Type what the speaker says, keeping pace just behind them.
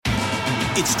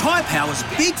It's Tyre Power's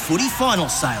Big Footy Final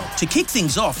Sale. To kick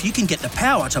things off, you can get the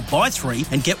power to buy 3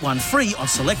 and get 1 free on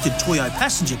selected Toyo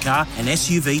passenger car and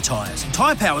SUV tyres.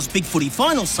 Tyre Power's Big Footy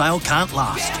Final Sale can't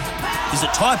last. Visit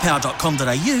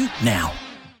tyrepower.com.au now.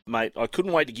 Mate, I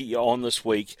couldn't wait to get you on this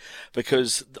week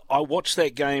because I watched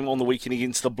that game on the weekend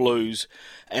against the Blues,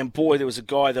 and boy, there was a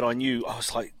guy that I knew. I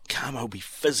was like, Carmo will be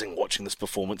fizzing watching this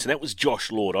performance, and that was Josh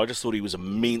Lord. I just thought he was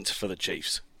immense for the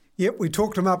Chiefs. Yep, we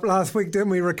talked him up last week, didn't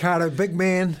we, Ricardo? Big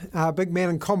man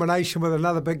in combination with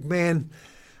another big man,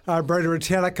 Brodie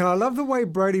Retallick. And I love the way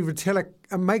Brodie Retallick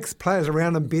makes players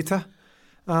around him better.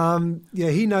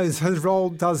 He knows his role,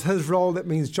 does his role. That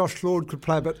means Josh Lord could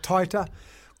play a bit tighter.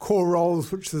 Core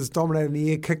roles, which is dominating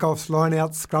the air, kickoffs,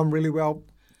 line-outs, scrum really well,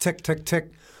 tick, tick,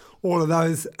 tick, all of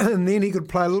those. And then he could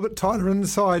play a little bit tighter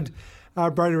inside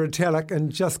Brodie Retallick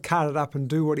and just cut it up and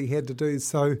do what he had to do.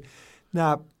 So,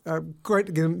 great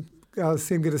to get him,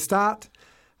 see him get a start.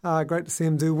 Great to see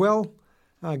him do well,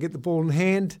 get the ball in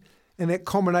hand. And that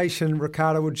combination,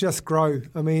 Ricardo, would just grow.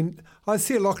 I mean, I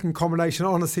see a locking combination,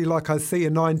 honestly, like I see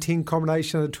a 9-10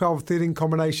 combination, a 12-13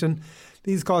 combination.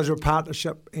 These guys are a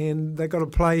partnership, and they've got to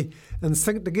play in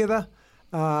sync together,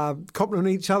 complement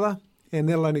each other, and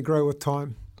they'll only grow with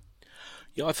time.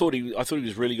 Yeah, I thought he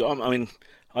was really good. I mean,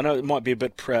 I know it might be a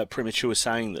bit premature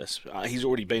saying this. He's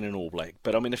already been an All Black,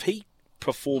 but I mean, if he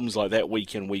performs like that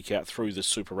week in, week out through the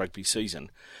Super Rugby season,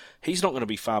 he's not going to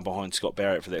be far behind Scott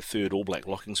Barrett for that third All Black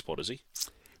locking spot, is he?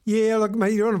 Yeah, look,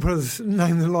 mate, you don't want to put his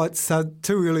name in the lights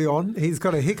too early on. He's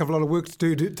got a heck of a lot of work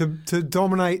to do to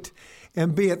dominate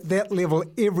and be at that level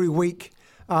every week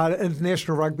at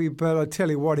international rugby. But I tell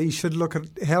you what, he should look at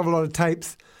a hell of a lot of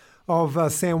tapes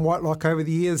of Sam Whitelock over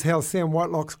the years, how Sam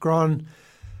Whitelock's grown,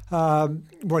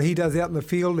 what he does out in the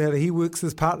field, how he works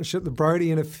his partnership with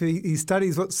Brodie, and if he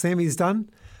studies what Sammy's done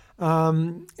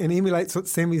and emulates what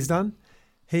Sammy's done,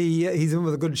 he's in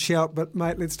with a good shout. But,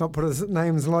 mate, let's not put his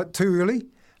names like too early.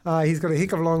 He's got a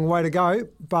heck of a long way to go,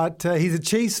 but he's a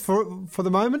Chiefs for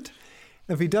the moment.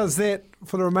 If he does that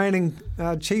for the remaining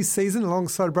Chiefs season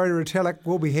alongside Brodie Retallick,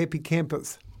 we'll be happy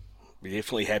campers.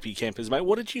 Definitely happy campers, mate.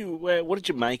 What did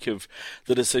you make of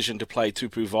the decision to play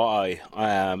Tupu Vai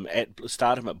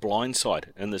start him at blindside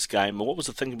in this game? What was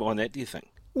the thinking behind that, do you think?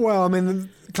 Well, I mean,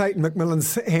 Clayton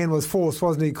McMillan's hand was forced,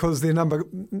 wasn't he? Because their number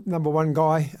one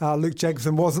guy, Luke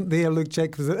Jacobson, wasn't there. Luke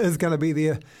Jacobson is going to be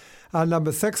their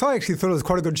number 6. I actually thought it was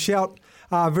quite a good shout.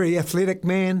 Very athletic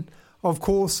man, of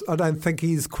course. I don't think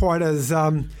he's quite as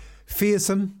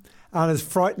fearsome and as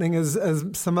frightening as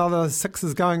some other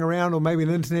 6s going around, or maybe an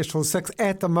international 6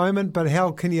 at the moment. But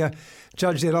how can you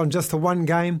judge that on just the one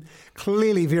game?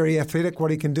 Clearly very athletic.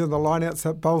 What he can do in the lineouts,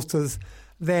 that bolsters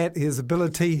that. His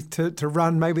ability to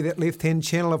run maybe that left-hand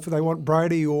channel if they want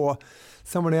Brodie or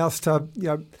someone else to,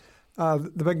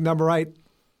 the big number 8,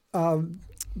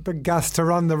 Big Gus to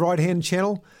run the right-hand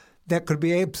channel. That could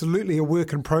be absolutely a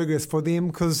work in progress for them,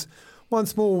 because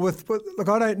once more, look,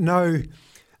 I don't know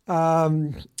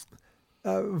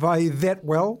Vai that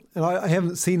well, and I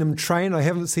haven't seen him train. I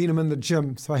haven't seen him in the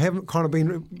gym, so I haven't kind of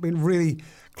been really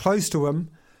close to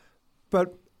him.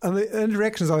 But in the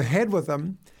interactions I've had with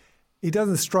him, he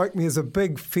doesn't strike me as a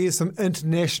big, fearsome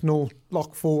international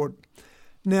lock forward.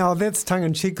 Now, that's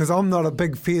tongue-in-cheek, because I'm not a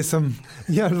big, fearsome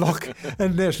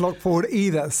international lock forward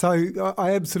either. So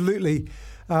I absolutely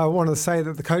want to say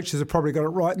that the coaches have probably got it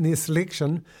right in their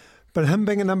selection. But him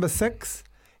being a number 6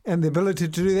 and the ability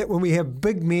to do that when we have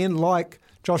big men like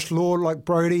Josh Lord, like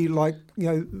Brodie, like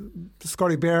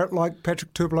Scotty Barrett, like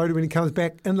Patrick Tuipulotu when he comes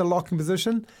back in the locking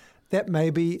position, that may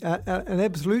be an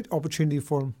absolute opportunity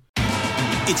for him.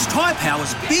 It's Tyre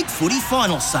Power's Big Footy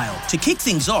Final Sale. To kick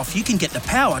things off, you can get the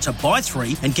power to buy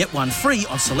 3 and get 1 free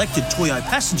on selected Toyo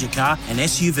passenger car and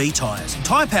SUV tyres.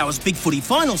 Tyre Power's Big Footy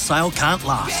Final Sale can't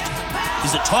last.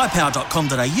 Visit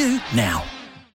tyrepower.com.au now.